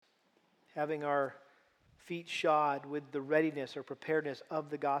having our feet shod with the readiness or preparedness of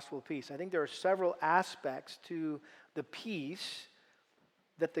the gospel of peace. I think there are several aspects to the peace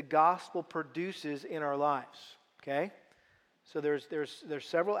that the gospel produces in our lives, okay? So there's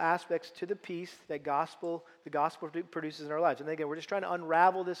several aspects to the peace that the gospel produces in our lives. And again, we're just trying to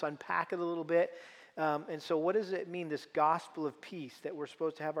unravel this, unpack it a little bit. And so what does it mean, this gospel of peace that we're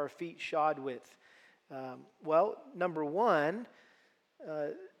supposed to have our feet shod with? Well, number one,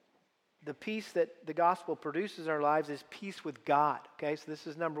 the peace that the gospel produces in our lives is peace with God. Okay, so this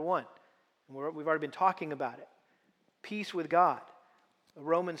is number one. And we've already been talking about it. Peace with God.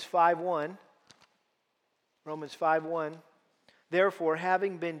 Romans 5:1. Therefore,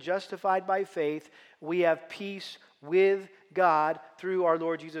 having been justified by faith, we have peace with God through our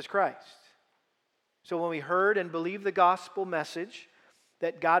Lord Jesus Christ. So when we heard and believed the gospel message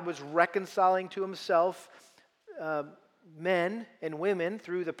that God was reconciling to himself men and women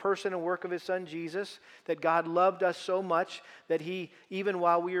through the person and work of his son Jesus, that God loved us so much that he, even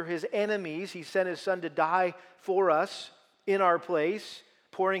while we were his enemies, he sent his son to die for us in our place,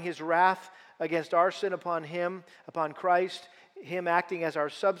 pouring his wrath against our sin upon him, upon Christ, him acting as our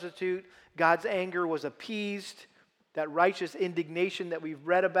substitute. God's anger was appeased. That righteous indignation that we've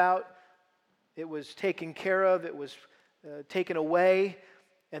read about, it was taken care of, it was taken away,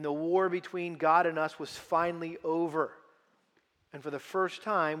 and the war between God and us was finally over. And for the first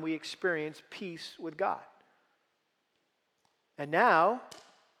time, we experienced peace with God. And now,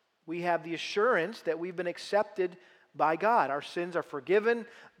 we have the assurance that we've been accepted by God. Our sins are forgiven.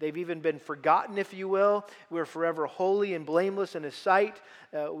 They've even been forgotten, if you will. We're forever holy and blameless in his sight.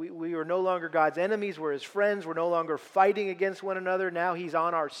 We are no longer God's enemies. We're his friends. We're no longer fighting against one another. Now he's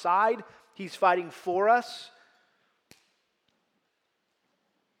on our side. He's fighting for us.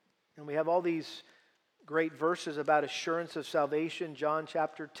 And we have all these great verses about assurance of salvation. John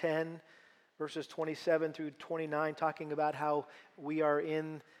chapter 10, verses 27 through 29, talking about how we are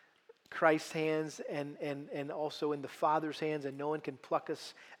in Christ's hands and also in the Father's hands, and no one can pluck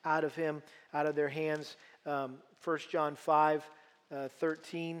us out of him, out of their hands. 1 John 5,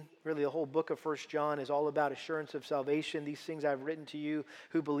 13, really the whole book of 1 John is all about assurance of salvation. These things I've written to you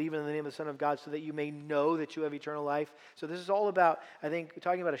who believe in the name of the Son of God, so that you may know that you have eternal life. So this is all about, I think,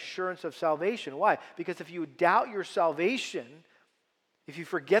 talking about assurance of salvation. Why? Because if you doubt your salvation, if you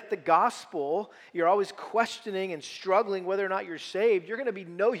forget the gospel, you're always questioning and struggling whether or not you're saved, you're going to be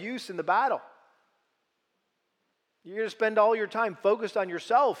no use in the battle. You're going to spend all your time focused on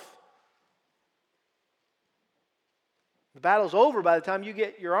yourself. The battle's over by the time you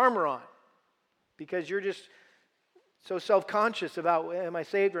get your armor on, because you're just so self-conscious about, am I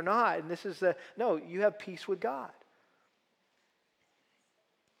saved or not? And this is no, you have peace with God.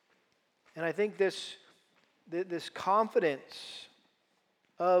 And I think this confidence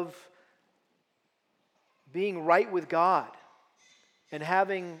of being right with God and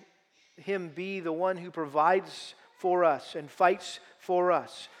having him be the one who provides for us and fights for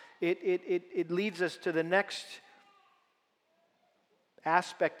us, it leads us to the next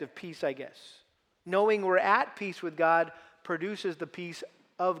aspect of peace, I guess. Knowing we're at peace with God produces the peace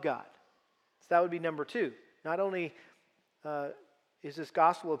of God. So that would be number two. Not only is this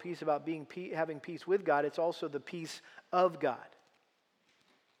gospel of peace about having peace with God, it's also the peace of God.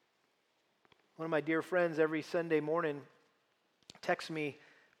 One of my dear friends every Sunday morning texts me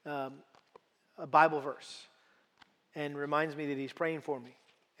a Bible verse and reminds me that he's praying for me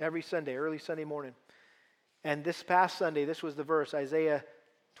every Sunday, early Sunday morning. And this past Sunday, this was the verse, Isaiah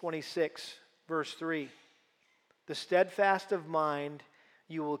 26, verse 3. The steadfast of mind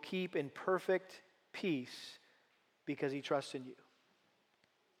you will keep in perfect peace because he trusts in you.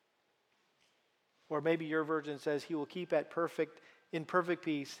 Or maybe your version says he will keep in perfect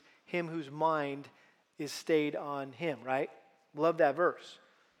peace him whose mind is stayed on him, right? Love that verse.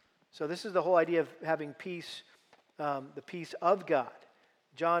 So this is the whole idea of having peace, the peace of God.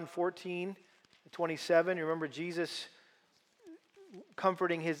 John 14:27, remember Jesus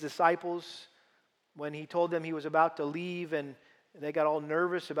comforting his disciples when he told them he was about to leave, and they got all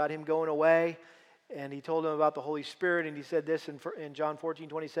nervous about him going away. And he told them about the Holy Spirit, and he said this in John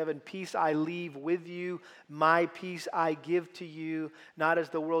 14:27, peace I leave with you, my peace I give to you. Not as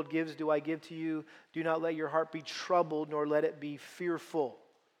the world gives do I give to you. Do not let your heart be troubled, nor let it be fearful.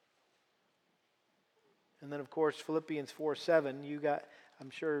 And then, of course, Philippians 4:7, I'm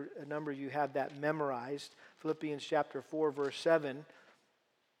sure a number of you have that memorized. Philippians chapter 4, verse 7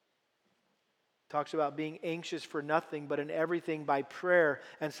 talks about being anxious for nothing, but in everything by prayer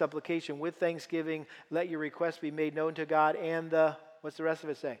and supplication with thanksgiving, let your requests be made known to God, and what's the rest of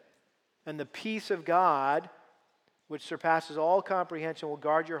it say? And the peace of God, which surpasses all comprehension, will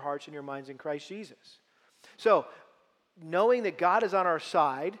guard your hearts and your minds in Christ Jesus. So, knowing that God is on our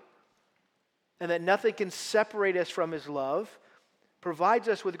side and that nothing can separate us from His love provides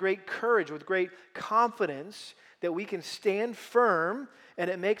us with great courage, with great confidence that we can stand firm, and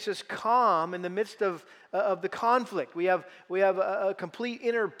it makes us calm in the midst of the conflict. We have a complete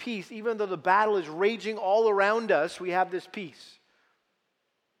inner peace. Even though the battle is raging all around us, we have this peace.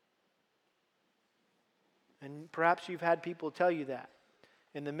 And perhaps you've had people tell you that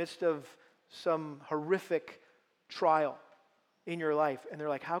in the midst of some horrific trial in your life. And they're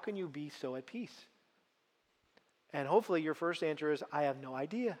like, how can you be so at peace? And hopefully your first answer is, I have no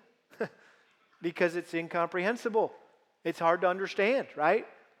idea. Because it's incomprehensible. It's hard to understand, right?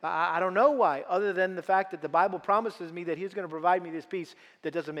 I don't know why, other than the fact that the Bible promises me that He's going to provide me this peace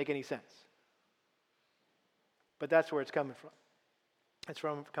that doesn't make any sense. But that's where it's coming from. It's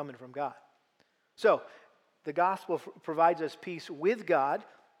coming from God. So, the gospel provides us peace with God.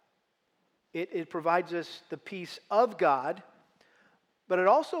 It provides us the peace of God, but it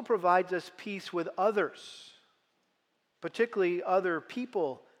also provides us peace with others, particularly other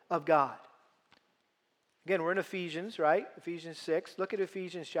people of God. Again, we're in Ephesians, right? Ephesians 6. Look at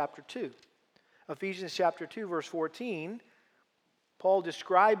Ephesians chapter 2. Ephesians chapter 2, verse 14. Paul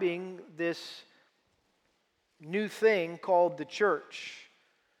describing this new thing called the church.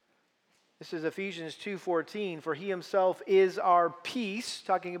 This is Ephesians 2:14. For He Himself is our peace,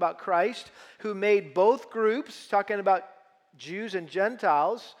 talking about Christ, who made both groups, talking about Jews and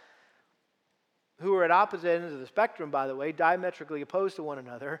Gentiles, who are at opposite ends of the spectrum, by the way, diametrically opposed to one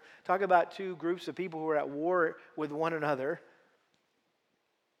another. Talk about two groups of people who are at war with one another.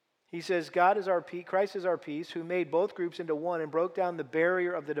 He says, God is our peace, Christ is our peace, who made both groups into one and broke down the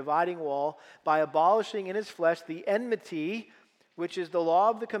barrier of the dividing wall by abolishing in His flesh the enmity, which is the law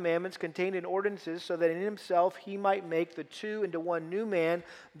of the commandments contained in ordinances, so that in Himself He might make the two into one new man,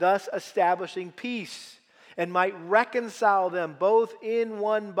 thus establishing peace, and might reconcile them both in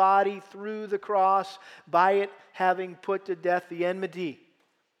one body through the cross, by it having put to death the enmity.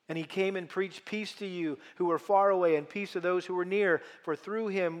 And He came and preached peace to you who were far away, and peace to those who were near, for through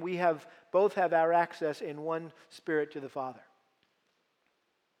Him we both have our access in one Spirit to the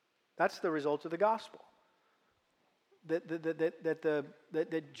That's the result of the gospel. There's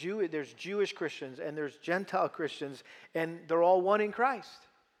Jewish Christians and there's Gentile Christians, and they're all one in Christ.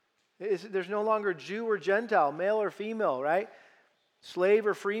 There's no longer Jew or Gentile, male or female, right? Slave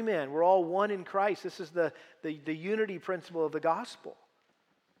or free man. We're all one in Christ. This is the unity principle of the gospel.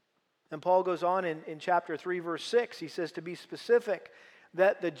 And Paul goes on in chapter 3, verse 6. He says, to be specific,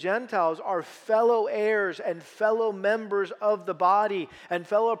 that the Gentiles are fellow heirs and fellow members of the body and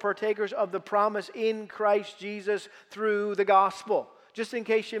fellow partakers of the promise in Christ Jesus through the gospel. Just in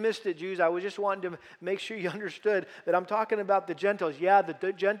case you missed it, Jews, I was just wanting to make sure you understood that I'm talking about the Gentiles. Yeah,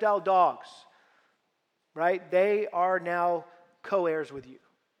 the Gentile dogs, right? They are now co-heirs with you.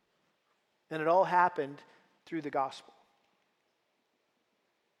 And it all happened through the gospel.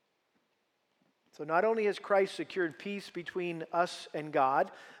 So not only has Christ secured peace between us and God,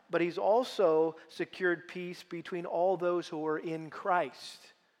 but He's also secured peace between all those who are in Christ.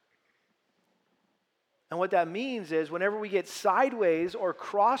 And what that means is whenever we get sideways or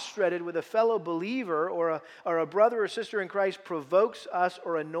cross-threaded with a fellow believer, or a brother or sister in Christ provokes us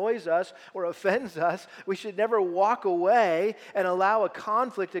or annoys us or offends us, we should never walk away and allow a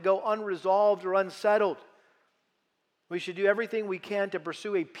conflict to go unresolved or unsettled. We should do everything we can to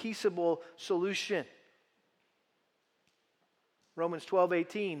pursue a peaceable solution. Romans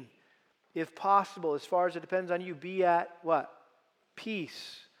 12:18, if possible, as far as it depends on you, be at what?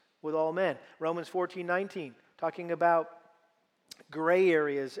 Peace with all men. Romans 14:19, talking about gray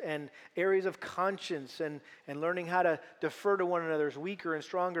areas and areas of conscience and learning how to defer to one another's weaker and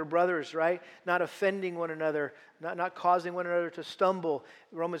stronger brothers, right? Not offending one another, not causing one another to stumble.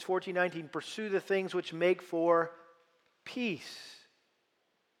 Romans 14:19, pursue the things which make for peace.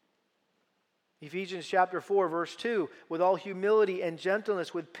 Ephesians chapter 4, verse 2, with all humility and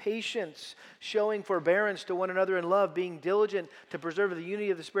gentleness, with patience, showing forbearance to one another in love, being diligent to preserve the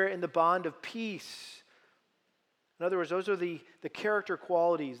unity of the Spirit in the bond of peace. In other words, those are the character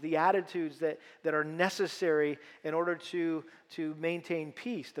qualities, the attitudes that are necessary in order to maintain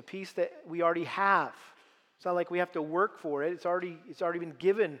peace, the peace that we already have. It's not like we have to work for it. It's already been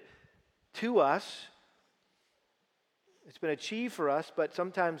given to us. It's been achieved for us, but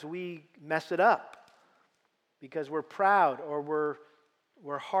sometimes we mess it up because we're proud, or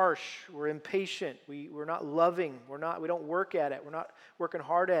we're harsh, we're impatient, we're not loving, we don't work at it, we're not working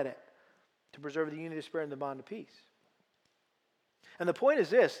hard at it to preserve the unity of the Spirit and the bond of peace. And the point is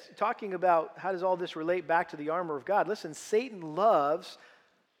this, talking about how does all this relate back to the armor of God. Listen, Satan loves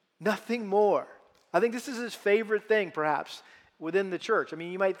nothing more. I think this is his favorite thing, perhaps, within the church. I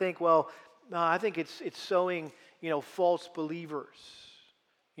mean, you might think, well, no, I think it's sowing, false believers,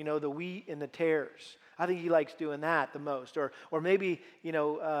 the wheat and the tares. I think he likes doing that the most. Or maybe,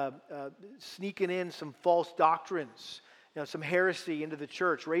 sneaking in some false doctrines, some heresy into the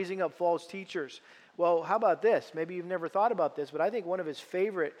church, raising up false teachers. Well, how about this? Maybe you've never thought about this, but I think one of his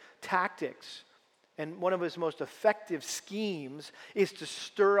favorite tactics and one of his most effective schemes is to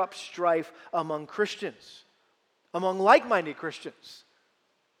stir up strife among Christians, among like-minded Christians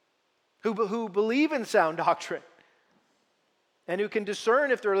who believe in sound doctrine and who can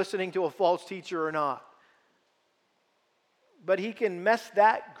discern if they're listening to a false teacher or not. But he can mess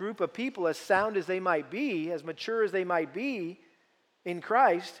that group of people, as sound as they might be, as mature as they might be in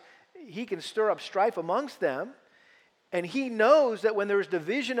Christ, he can stir up strife amongst them. And he knows that when there's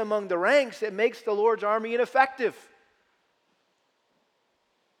division among the ranks, it makes the Lord's army ineffective.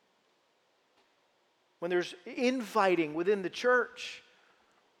 When there's infighting within the church,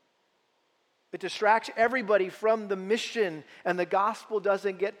 it distracts everybody from the mission, and the gospel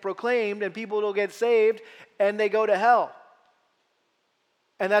doesn't get proclaimed, and people don't get saved, and they go to hell.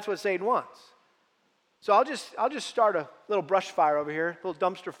 And that's what Satan wants. So I'll just start a little brush fire over here, a little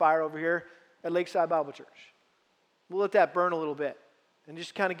dumpster fire over here at Lakeside Bible Church. We'll let that burn a little bit and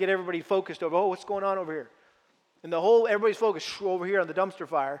just kind of get everybody focused over, what's going on over here? And everybody's focused over here on the dumpster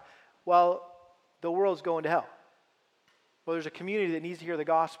fire while the world's going to hell. Well, there's a community that needs to hear the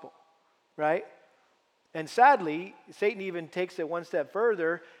gospel, right? And sadly, Satan even takes it one step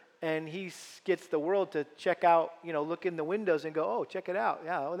further, and he gets the world to check out, look in the windows and go, oh, check it out.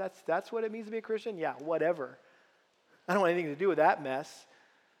 Yeah, that's what it means to be a Christian? Yeah, whatever. I don't want anything to do with that mess.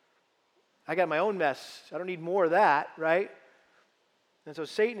 I got my own mess. I don't need more of that, right? And so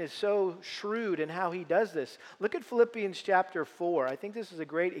Satan is so shrewd in how he does this. Look at Philippians chapter 4. I think this is a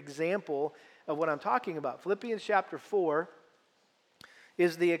great example of what I'm talking about. Philippians chapter 4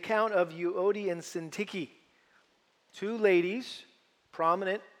 is the account of Euodia and Syntyche, two ladies,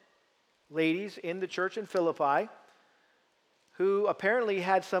 prominent ladies in the church in Philippi, who apparently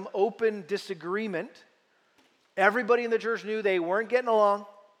had some open disagreement. Everybody in the church knew they weren't getting along.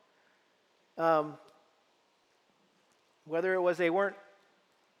 Whether it was they weren't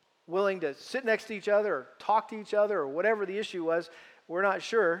willing to sit next to each other or talk to each other or whatever the issue was, we're not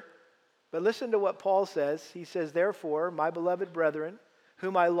sure. But listen to what Paul says. He says, therefore, my beloved brethren,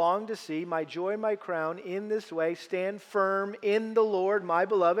 whom I long to see, my joy and my crown, in this way, stand firm in the Lord, my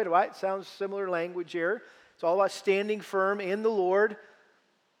beloved. Right? Sounds similar language here. It's all about standing firm in the Lord.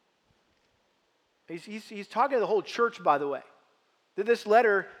 He's talking to the whole church, by the way. This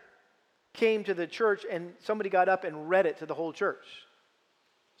letter came to the church and somebody got up and read it to the whole church.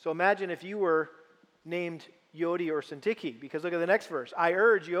 So imagine if you were named Euodia or Syntyche, because look at the next verse. I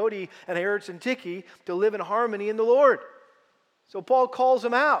urge Euodia and I urge Syntyche to live in harmony in the Lord. So Paul calls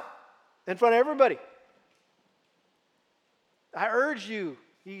them out in front of everybody. I urge you.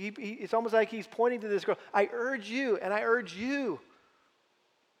 It's almost like he's pointing to this girl. I urge you and I urge you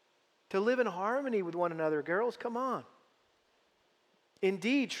to live in harmony with one another. Girls, come on.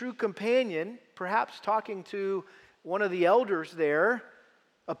 Indeed, true companion, perhaps talking to one of the elders there,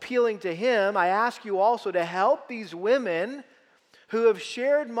 appealing to him, I ask you also to help these women who have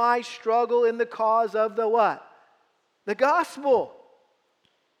shared my struggle in the cause of the what? The gospel.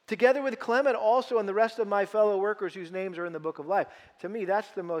 Together with Clement also and the rest of my fellow workers whose names are in the book of life. To me,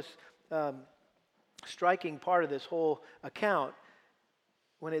 that's the most striking part of this whole account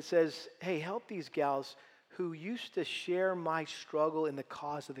when it says, hey, help these gals who used to share my struggle in the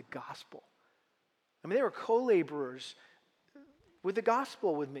cause of the gospel. I mean, they were co-laborers with the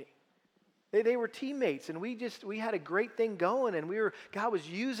gospel with me. They were teammates, and we had a great thing going, and God was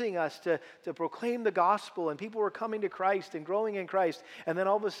using us to proclaim the gospel, and people were coming to Christ and growing in Christ, and then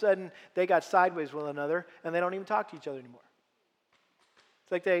all of a sudden, they got sideways with one another, and they don't even talk to each other anymore.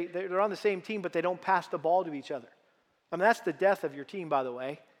 It's like they're on the same team, but they don't pass the ball to each other. I mean, that's the death of your team, by the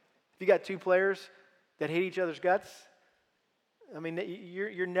way. If you got two players that hate each other's guts, I mean,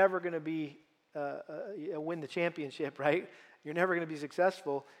 you're never going to win the championship, right? You're never going to be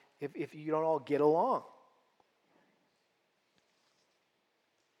successful if you don't all get along.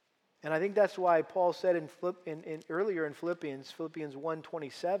 And I think that's why Paul said earlier in Philippians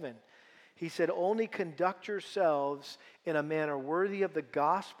 1:27, He said, only conduct yourselves in a manner worthy of the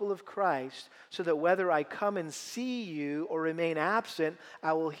gospel of Christ, so that whether I come and see you or remain absent,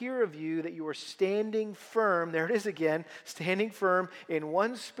 I will hear of you that you are standing firm, there it is again, standing firm in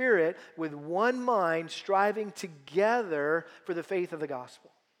one spirit, with one mind, striving together for the faith of the gospel.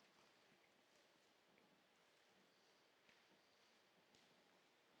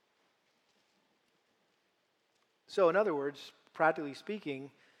 So in other words, practically speaking,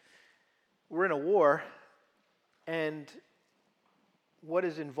 we're in a war, and what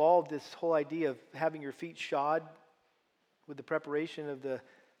is involved, this whole idea of having your feet shod with the preparation of the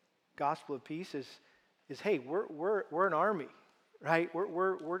gospel of peace is hey, we're an army, right?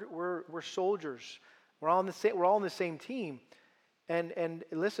 We're soldiers. We're all on the same team, and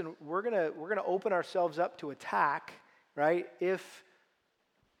listen, we're gonna open ourselves up to attack, right? If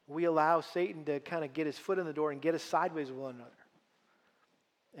we allow Satan to kind of get his foot in the door and get us sideways with one another.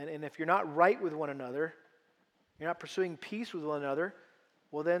 And if you're not right with one another, you're not pursuing peace with one another,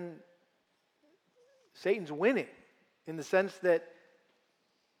 well then Satan's winning, in the sense that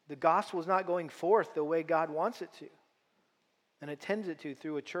the gospel is not going forth the way God wants it to and intends it to,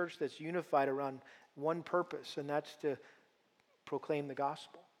 through a church that's unified around one purpose, and that's to proclaim the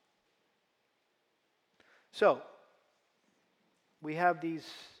gospel. So, we have these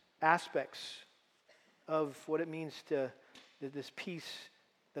aspects of what it means to this peace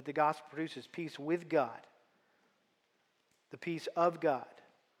that the gospel produces, peace with God, the peace of God.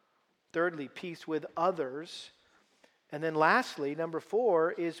 Thirdly, peace with others. And then lastly, number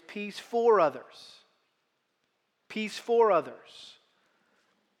 4 is peace for others. Peace for others.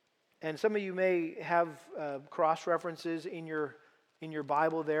 And some of you may have cross-references in your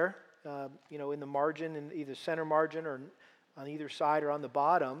Bible there, in the margin, in either center margin or on either side or on the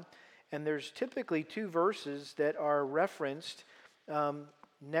bottom. And there's typically 2 verses that are referenced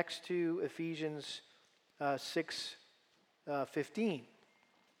next to Ephesians 6:15.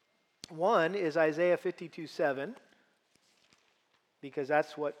 One is Isaiah 52:7, because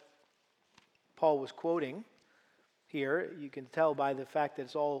that's what Paul was quoting here. You can tell by the fact that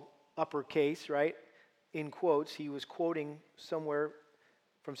it's all uppercase, right? In quotes, he was quoting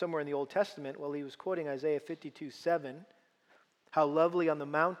from somewhere in the Old Testament. Well, he was quoting Isaiah 52:7. How lovely on the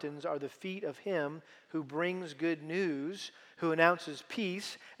mountains are the feet of him who brings good news, who announces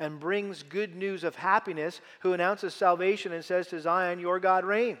peace and brings good news of happiness, who announces salvation and says to Zion, your God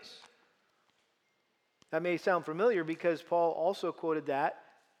reigns. That may sound familiar because Paul also quoted that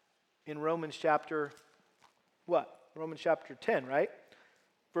in Romans chapter 10, right?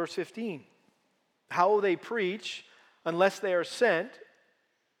 Verse 15. How will they preach unless they are sent?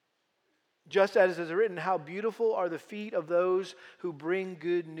 Just as it is written, how beautiful are the feet of those who bring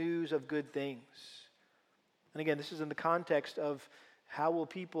good news of good things. And again, this is in the context of how will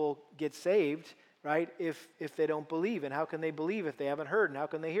people get saved, right, if they don't believe? And how can they believe if they haven't heard? And how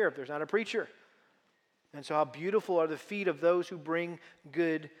can they hear if there's not a preacher? And so how beautiful are the feet of those who bring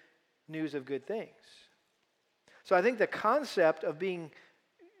good news of good things. So I think the concept of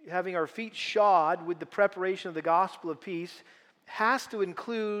having our feet shod with the preparation of the gospel of peace has to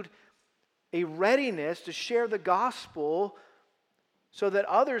include a readiness to share the gospel so that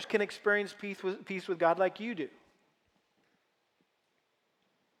others can experience peace with God like you do.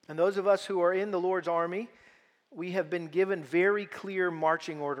 And those of us who are in the Lord's army, we have been given very clear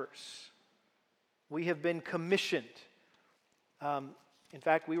marching orders. We have been commissioned. In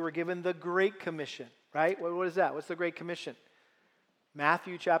fact, we were given the Great Commission, right? What is that? What's the Great Commission?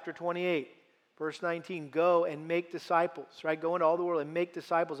 Matthew chapter 28, verse 19. Go and make disciples, right? Go into all the world and make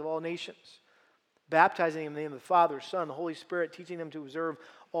disciples of all nations, baptizing them in the name of the Father, Son, the Holy Spirit, teaching them to observe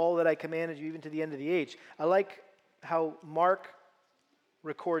all that I commanded you, even to the end of the age. I like how Mark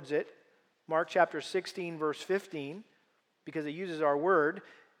records it. Mark chapter 16, verse 15, because it uses our word.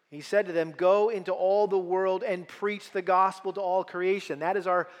 He said to them, go into all the world and preach the gospel to all creation. Those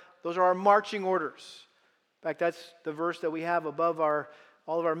are our marching orders. In fact, that's the verse that we have above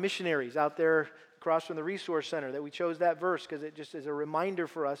all of our missionaries out there across from the Resource Center, that we chose that verse because it just is a reminder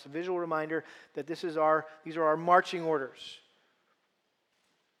for us, a visual reminder that these are our marching orders.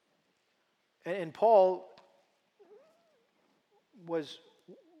 And Paul was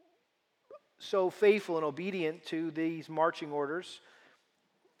so faithful and obedient to these marching orders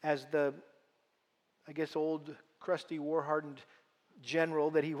as the, old, crusty, war-hardened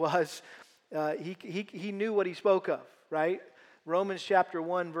general that he was. He knew what he spoke of, right? Romans chapter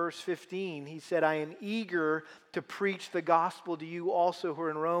 1, verse 15, he said, I am eager to preach the gospel to you also who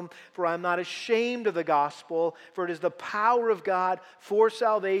are in Rome, for I am not ashamed of the gospel, for it is the power of God for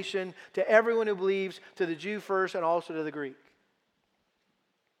salvation to everyone who believes, to the Jew first and also to the Greek.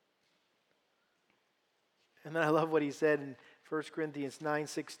 And then I love what he said in 1 Corinthians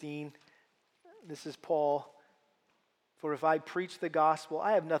 9:16. This is Paul. For if I preach the gospel,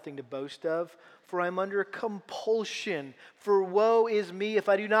 I have nothing to boast of, for I'm under compulsion. For woe is me if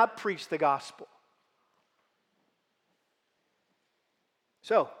I do not preach the gospel.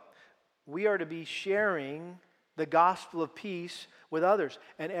 So, we are to be sharing the gospel of peace with others.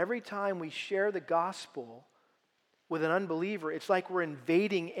 And every time we share the gospel with an unbeliever, it's like we're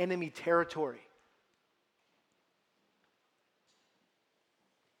invading enemy territory.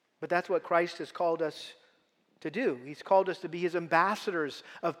 But that's what Christ has called us to do. He's called us to be his ambassadors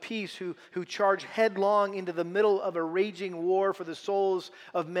of peace who charge headlong into the middle of a raging war for the souls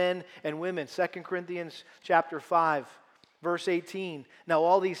of men and women. 2 Corinthians chapter 5, verse 18. Now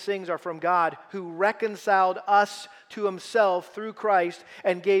all these things are from God, who reconciled us to himself through Christ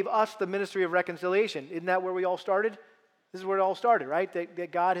and gave us the ministry of reconciliation. Isn't that where we all started? This is where it all started, right?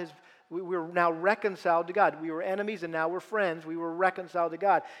 That God has... We're now reconciled to God. We were enemies and now we're friends. We were reconciled to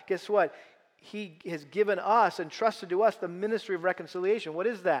God. Guess what? He has given us, entrusted to us, the ministry of reconciliation. What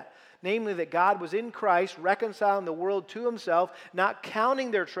is that? Namely, that God was in Christ, reconciling the world to himself, not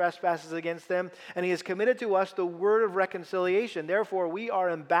counting their trespasses against them, and he has committed to us the word of reconciliation. Therefore, we are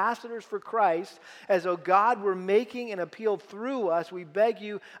ambassadors for Christ, as though God were making an appeal through us. We beg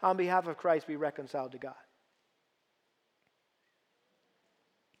you, on behalf of Christ, be reconciled to God.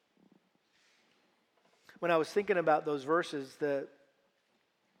 When I was thinking about those verses, the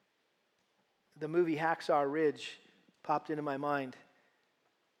movie Hacksaw Ridge popped into my mind.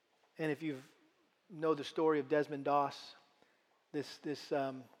 And if you know the story of Desmond Doss, this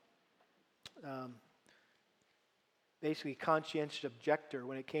basically conscientious objector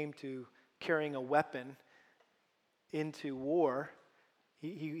when it came to carrying a weapon into war,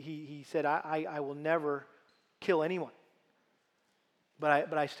 he said, I will never kill anyone,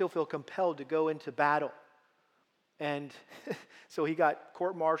 but I still feel compelled to go into battle. And so he got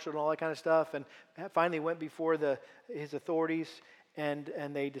court-martialed and all that kind of stuff, and finally went before his authorities, and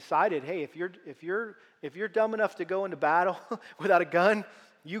they decided, hey, if you're dumb enough to go into battle without a gun,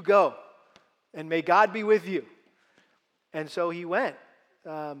 you go, and may God be with you. And so he went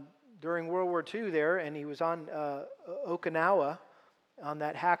during World War II there, and he was on Okinawa on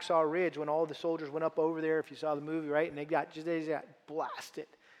that Hacksaw Ridge when all the soldiers went up over there. If you saw the movie, right, and they got blasted,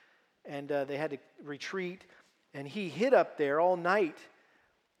 and they had to retreat. And he hid up there all night,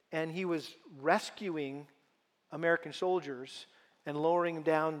 and he was rescuing American soldiers and lowering them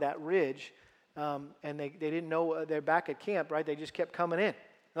down that ridge. And they didn't know they're back at camp, right? They just kept coming in.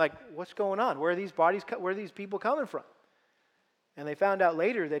 Like, what's going on? Where are these bodies? Where are these people coming from? And they found out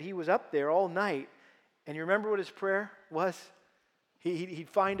later that he was up there all night. And you remember what his prayer was? He'd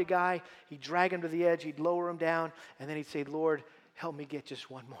find a guy, he'd drag him to the edge, he'd lower him down, and then he'd say, Lord, help me get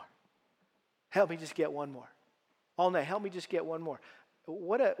just one more. Help me just get one more. All night, help me just get one more.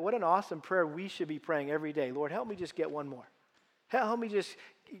 What an awesome prayer we should be praying every day. Lord, help me just get one more. Help me just,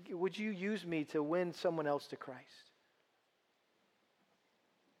 would you use me to win someone else to Christ?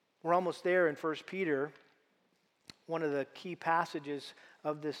 We're almost there in 1 Peter. One of the key passages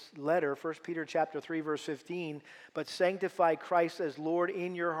of this letter, 1 Peter chapter 3, verse 15. But sanctify Christ as Lord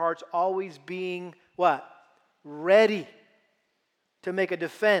in your hearts, always being what? Ready to make a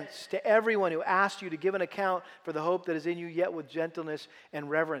defense to everyone who asks you to give an account for the hope that is in you, yet with gentleness and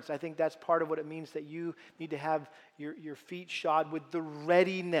reverence. I think that's part of what it means that you need to have your feet shod with the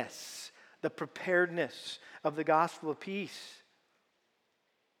readiness, the preparedness of the gospel of peace.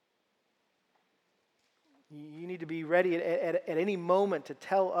 You need to be ready at any moment to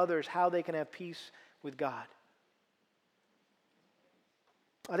tell others how they can have peace with God.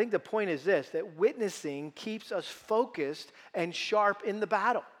 I think the point is this, that witnessing keeps us focused and sharp in the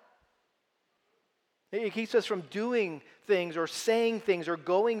battle. It keeps us from doing things or saying things or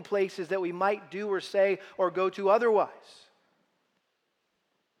going places that we might do or say or go to otherwise.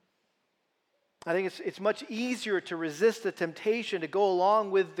 I think it's much easier to resist the temptation to go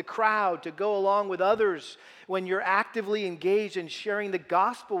along with the crowd, to go along with others when you're actively engaged in sharing the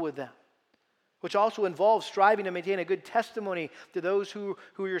gospel with them, which also involves striving to maintain a good testimony to those who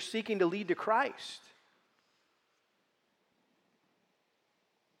you're seeking to lead to Christ.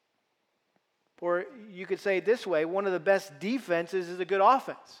 Or you could say it this way, one of the best defenses is a good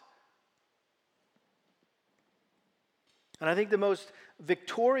offense. And I think the most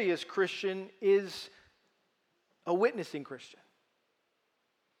victorious Christian is a witnessing Christian.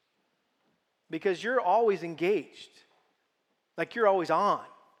 Because you're always engaged. Like you're always on.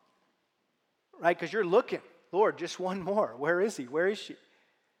 Right? Because you're looking. Lord, just one more. Where is he? Where is she?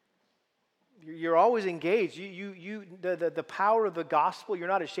 You're always engaged. The power of the gospel. You're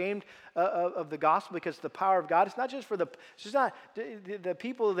not ashamed of the gospel because the power of God. It's not just for it's just not the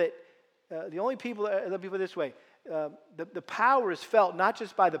people that, the only people, let me put it this way. The power is felt not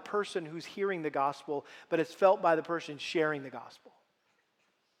just by the person who's hearing the gospel, but it's felt by the person sharing the gospel.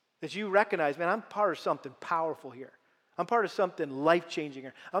 That you recognize, man, I'm part of something powerful here. I'm part of something life-changing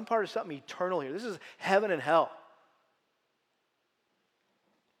here. I'm part of something eternal here. This is heaven and hell.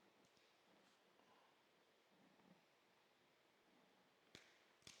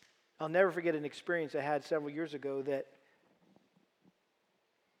 I'll never forget an experience I had several years ago that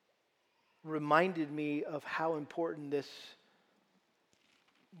reminded me of how important this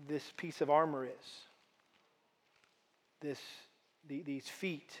piece of armor is. These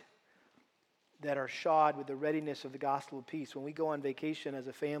feet that are shod with the readiness of the gospel of peace. When we go on vacation as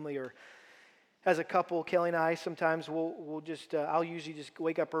a family or as a couple, Kelly and I, sometimes we'll just, I'll usually just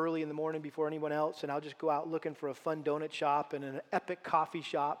wake up early in the morning before anyone else, and I'll just go out looking for a fun donut shop and an epic coffee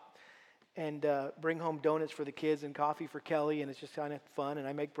shop and bring home donuts for the kids and coffee for Kelly, and it's just kind of fun, and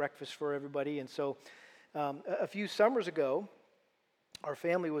I make breakfast for everybody. And so a few summers ago, our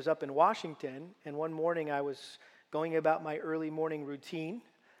family was up in Washington, and one morning I was going about my early morning routine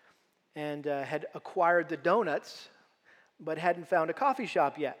and had acquired the donuts, but hadn't found a coffee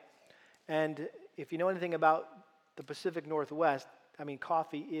shop yet. And if you know anything about the Pacific Northwest, I mean,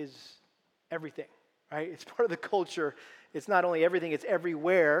 coffee is everything, right? It's part of the culture. It's not only everything, it's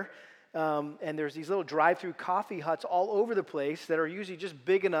everywhere. And there's these little drive-through coffee huts all over the place that are usually just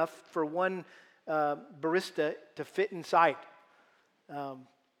big enough for one barista to fit inside.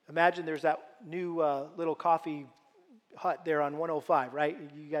 Imagine there's that new little coffee hut there on 105, right?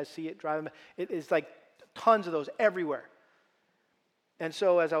 You guys see it driving. It's like tons of those everywhere. And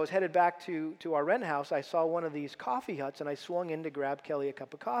so as I was headed back to our rent house, I saw one of these coffee huts, and I swung in to grab Kelly a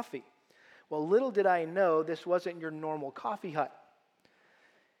cup of coffee. Well, little did I know this wasn't your normal coffee hut.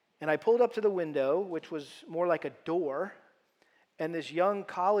 And I pulled up to the window, which was more like a door, and this young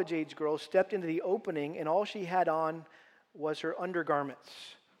college-age girl stepped into the opening, and all she had on was her undergarments.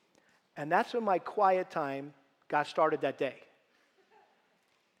 And that's when my quiet time got started that day.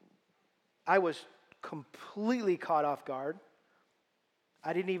 I was completely caught off guard.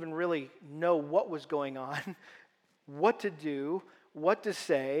 I didn't even really know what was going on, what to do, what to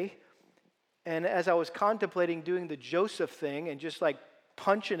say. And as I was contemplating doing the Joseph thing and just like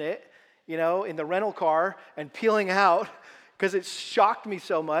punching it, in the rental car and peeling out because it shocked me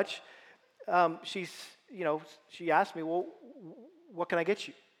so much, she asked me, well, what can I get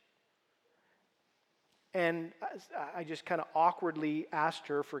you? And I just kind of awkwardly asked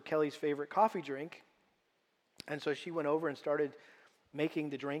her for Kelly's favorite coffee drink. And so she went over and started making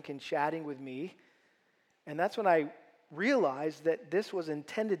the drink and chatting with me. And that's when I realized that this was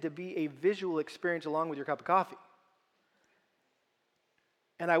intended to be a visual experience along with your cup of coffee.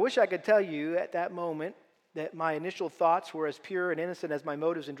 And I wish I could tell you at that moment that my initial thoughts were as pure and innocent as my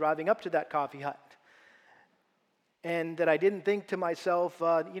motives in driving up to that coffee hut. And that I didn't think to myself,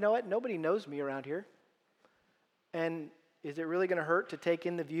 you know what, nobody knows me around here. And is it really going to hurt to take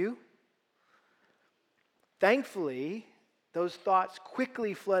in the view? Thankfully, those thoughts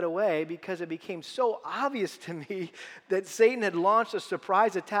quickly fled away because it became so obvious to me that Satan had launched a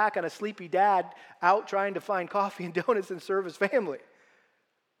surprise attack on a sleepy dad out trying to find coffee and donuts and serve his family.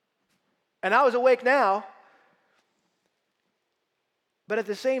 And I was awake now. But at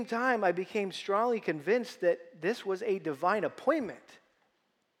the same time, I became strongly convinced that this was a divine appointment.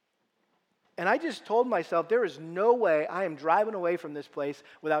 And I just told myself, there is no way I am driving away from this place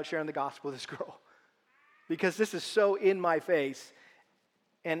without sharing the gospel with this girl. Because this is so in my face.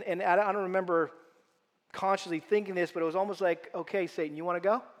 And I don't remember consciously thinking this, but it was almost like, okay, Satan, you want to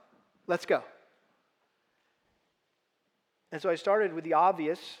go? Let's go. And so I started with the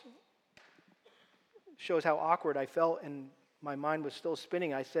obvious. Shows how awkward I felt, and my mind was still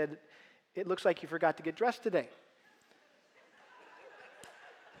spinning. I said, it looks like you forgot to get dressed today.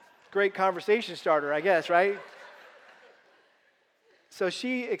 Great conversation starter, I guess, right? So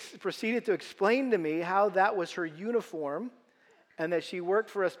she proceeded to explain to me how that was her uniform and that she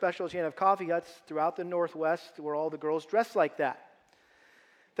worked for a special chain of coffee huts throughout the Northwest where all the girls dressed like that.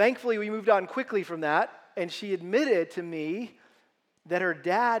 Thankfully, we moved on quickly from that, and she admitted to me that her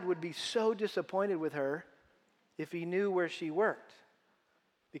dad would be so disappointed with her if he knew where she worked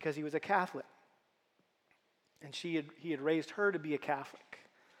because he was a Catholic. And he had raised her to be a Catholic.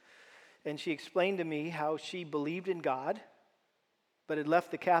 And she explained to me how she believed in God, but had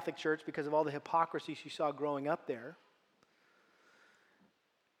left the Catholic Church because of all the hypocrisy she saw growing up there.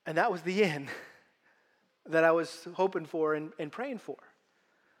 And that was the end that I was hoping for and praying for.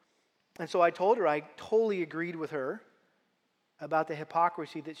 And so I told her I totally agreed with her about the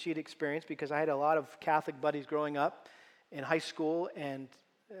hypocrisy that she had experienced, because I had a lot of Catholic buddies growing up in high school, and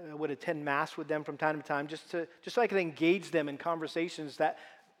would attend Mass with them from time to time just so I could engage them in conversations that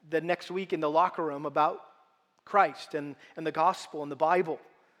the next week in the locker room about Christ and the gospel and the Bible.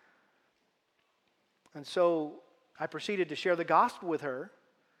 And so I proceeded to share the gospel with her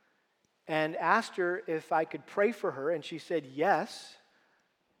and asked her if I could pray for her, and she said yes.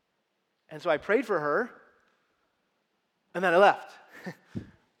 And so I prayed for her, and then I left.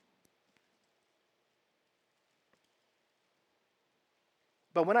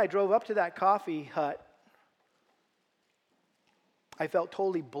 But when I drove up to that coffee hut, I felt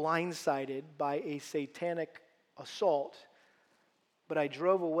totally blindsided by a satanic assault. But I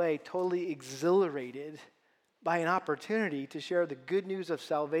drove away totally exhilarated by an opportunity to share the good news of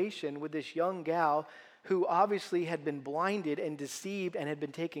salvation with this young gal who obviously had been blinded and deceived and had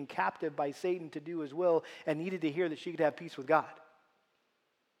been taken captive by Satan to do his will, and needed to hear that she could have peace with God.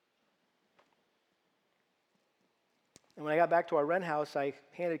 And when I got back to our rent house, I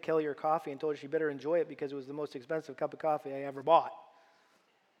handed Kelly her coffee and told her she better enjoy it because it was the most expensive cup of coffee I ever bought.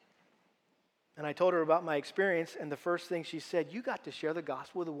 And I told her about my experience, and the first thing she said, "You got to share the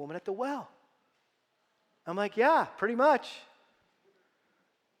gospel with a woman at the well." I'm like, "Yeah, pretty much."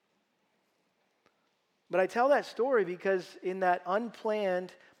 But I tell that story because in that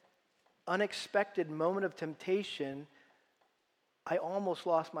unplanned, unexpected moment of temptation, I almost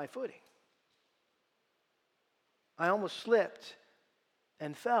lost my footing. I almost slipped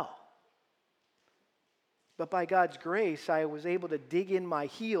and fell. But by God's grace, I was able to dig in my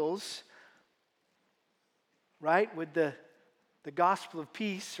heels, right, with the gospel of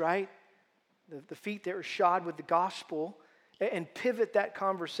peace, right? The feet that were shod with the gospel, and pivot that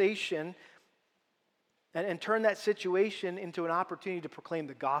conversation and turn that situation into an opportunity to proclaim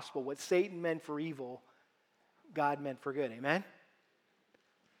the gospel. What Satan meant for evil, God meant for good. Amen?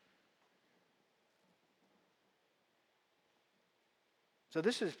 So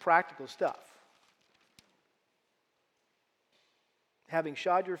this is practical stuff. Having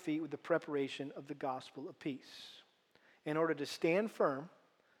shod your feet with the preparation of the gospel of peace. In order to stand firm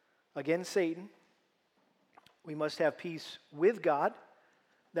against Satan, we must have peace with God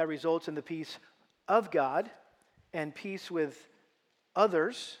that results in the peace of God, and peace with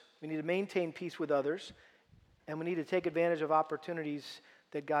others. We need to maintain peace with others, and we need to take advantage of opportunities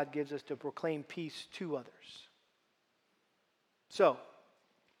that God gives us to proclaim peace to others. So,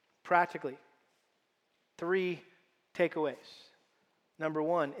 practically, 3 takeaways. Number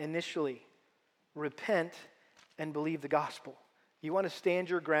 1, initially, repent and believe the gospel. You want to stand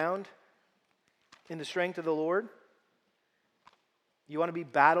your ground in the strength of the Lord? You want to be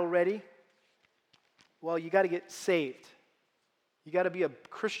battle ready? Well, you got to get saved. You got to be a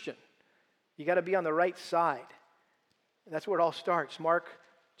Christian. You got to be on the right side. That's where it all starts. Mark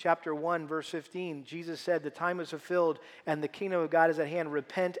chapter 1, verse 15, Jesus said, "The time is fulfilled and the kingdom of God is at hand.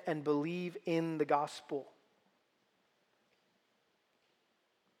 Repent and believe in the gospel."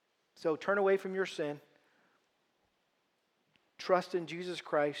 So turn away from your sin. Trust in Jesus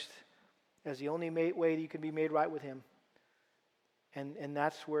Christ as the only way that you can be made right with Him. And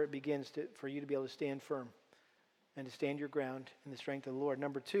that's where it begins for you to be able to stand firm and to stand your ground in the strength of the Lord.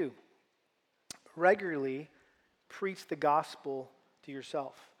 Number 2, regularly preach the gospel to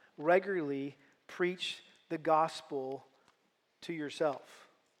yourself. Regularly preach the gospel to yourself.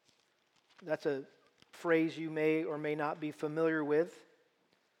 That's a phrase you may or may not be familiar with.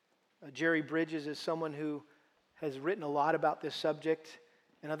 Jerry Bridges is someone who has written a lot about this subject.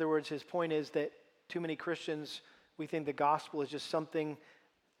 In other words, his point is that too many Christians, we think the gospel is just something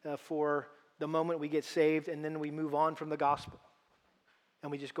for the moment we get saved, and then we move on from the gospel.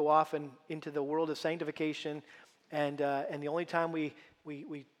 And we just go off and into the world of sanctification, and the only time we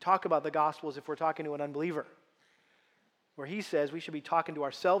talk about the gospel is if we're talking to an unbeliever. Where he says we should be talking to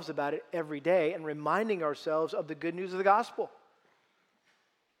ourselves about it every day and reminding ourselves of the good news of the gospel.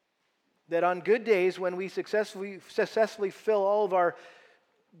 That on good days when we successfully fill all of our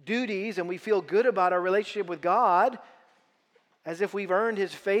duties and we feel good about our relationship with God, as if we've earned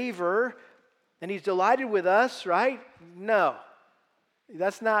His favor and He's delighted with us, right? No.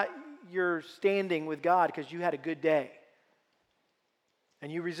 That's not your standing with God because you had a good day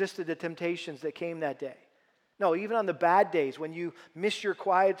and you resisted the temptations that came that day. No, even on the bad days when you miss your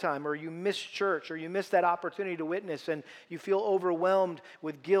quiet time or you miss church or you miss that opportunity to witness and you feel overwhelmed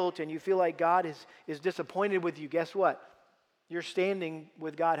with guilt and you feel like God is disappointed with you, guess what? Your standing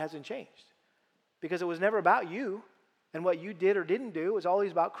with God hasn't changed because it was never about you and what you did or didn't do. It was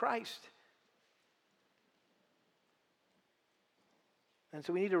always about Christ. And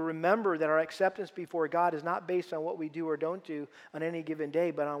so we need to remember that our acceptance before God is not based on what we do or don't do on any given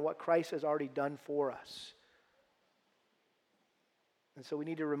day, but on what Christ has already done for us. And so we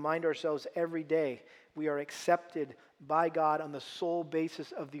need to remind ourselves every day we are accepted by God on the sole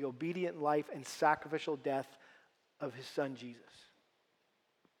basis of the obedient life and sacrificial death of his Son, Jesus.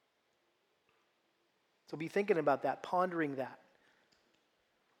 So be thinking about that, pondering that.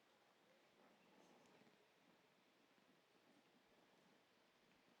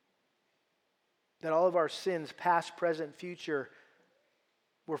 That all of our sins, past, present, future,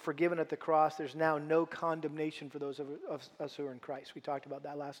 were forgiven at the cross. There's now no condemnation for those of us who are in Christ. We talked about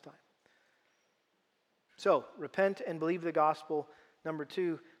that last time. So, repent and believe the gospel. Number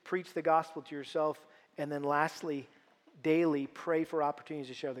 2, preach the gospel to yourself. And then lastly, daily pray for opportunities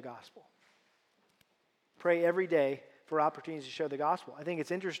to share the gospel. Pray every day for opportunities to share the gospel. I think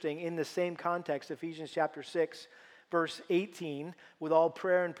it's interesting, in the same context, Ephesians chapter 6, verse 18, with all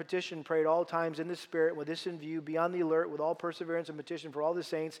prayer and petition, pray at all times in the Spirit, with this in view, be on the alert, with all perseverance and petition for all the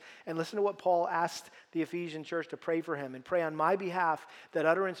saints. And listen to what Paul asked the Ephesian church to pray for him. And pray on my behalf that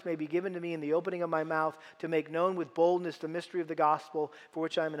utterance may be given to me in the opening of my mouth to make known with boldness the mystery of the gospel, for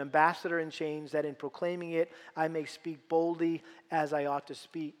which I am an ambassador in chains, that in proclaiming it I may speak boldly as I ought to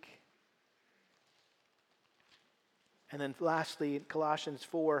speak. And then lastly, in Colossians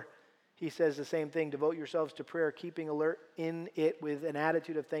 4, he says the same thing. Devote yourselves to prayer, keeping alert in it with an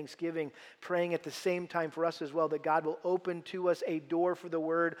attitude of thanksgiving, praying at the same time for us as well, that God will open to us a door for the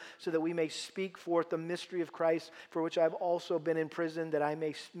word so that we may speak forth the mystery of Christ, for which I have also been in prison, that I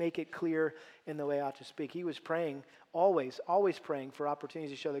may make it clear in the way I ought to speak. He was praying, always praying for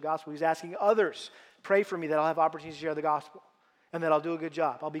opportunities to share the gospel. He's asking others, pray for me that I'll have opportunities to share the gospel and that I'll do a good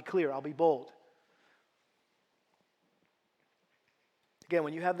job. I'll be clear. I'll be bold. Again,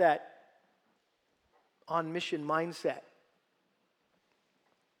 when you have that on mission mindset,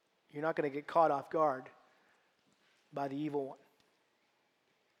 you're not going to get caught off guard by the evil one.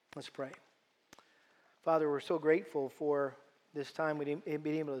 Let's pray. Father, we're so grateful for this time we've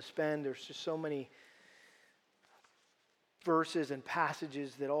been able to spend. There's just so many verses and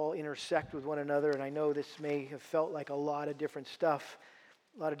passages that all intersect with one another, and I know this may have felt like a lot of different stuff,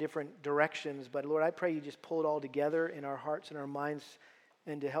 a lot of different directions, but Lord, I pray you just pull it all together in our hearts and our minds,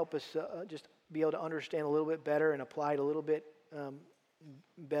 and to help us just be able to understand a little bit better and apply it a little bit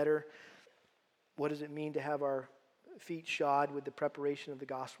better. What does it mean to have our feet shod with the preparation of the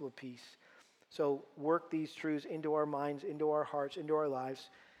gospel of peace? So work these truths into our minds, into our hearts, into our lives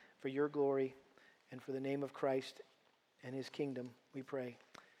for your glory and for the name of Christ and his kingdom, we pray.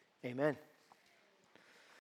 Amen.